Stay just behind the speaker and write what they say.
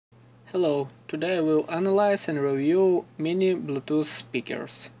Hello, today we'll analyze and review mini Bluetooth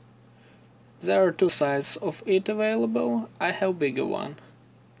speakers. There are two sizes of it available. I have bigger one.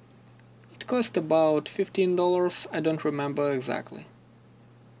 It cost about $15, I don't remember exactly.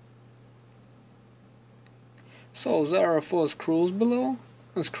 So there are 4 screws below.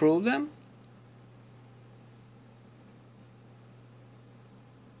 Unscrew them.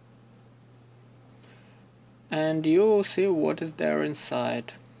 And you will see what is there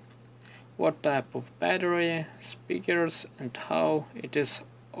inside. What type of battery, speakers, and how it is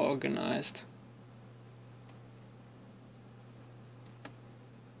organized.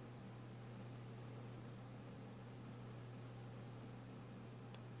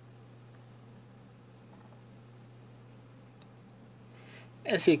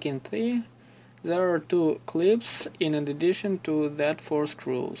 As you can see, there are 2 clips in addition to that 4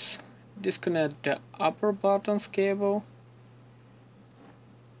 screws. Disconnect the upper buttons cable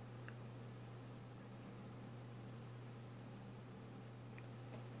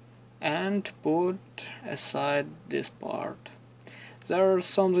and put aside this part. There's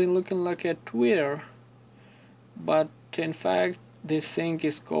something looking like a tweeter, but in fact this thing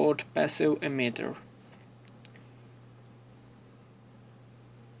is called passive emitter.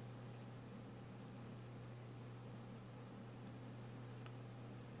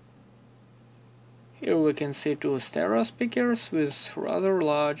 Here we can see 2 stereo speakers with rather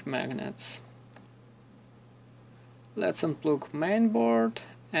large magnets. Let's unplug main board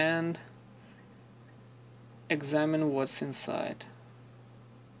and examine what's inside.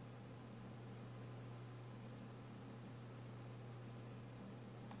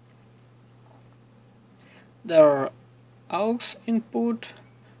 There are aux input,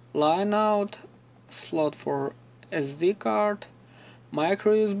 line out, slot for SD card,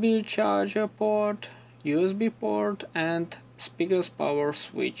 micro USB charger port, USB port, and speaker's power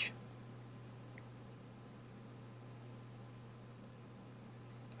switch.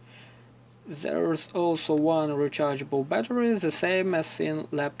 There's also one rechargeable battery, the same as in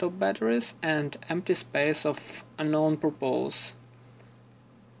laptop batteries, and empty space of unknown purpose.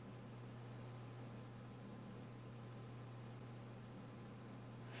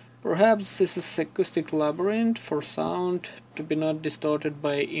 Perhaps this is acoustic labyrinth for sound to be not distorted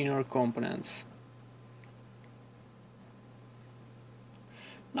by inner components.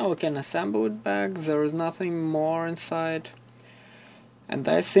 Now we can assemble it back, there is nothing more inside, and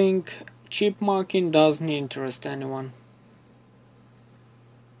I think chip marking doesn't interest anyone.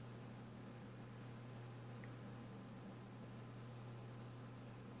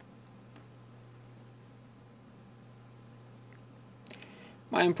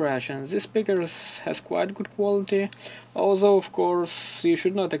 My impression, this speaker has quite good quality, although of course you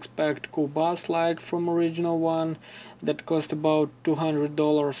should not expect cool bass like from original one that cost about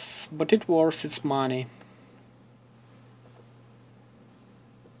 $200, but it worth its money.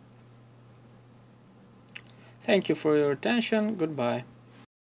 Thank you for your attention, goodbye.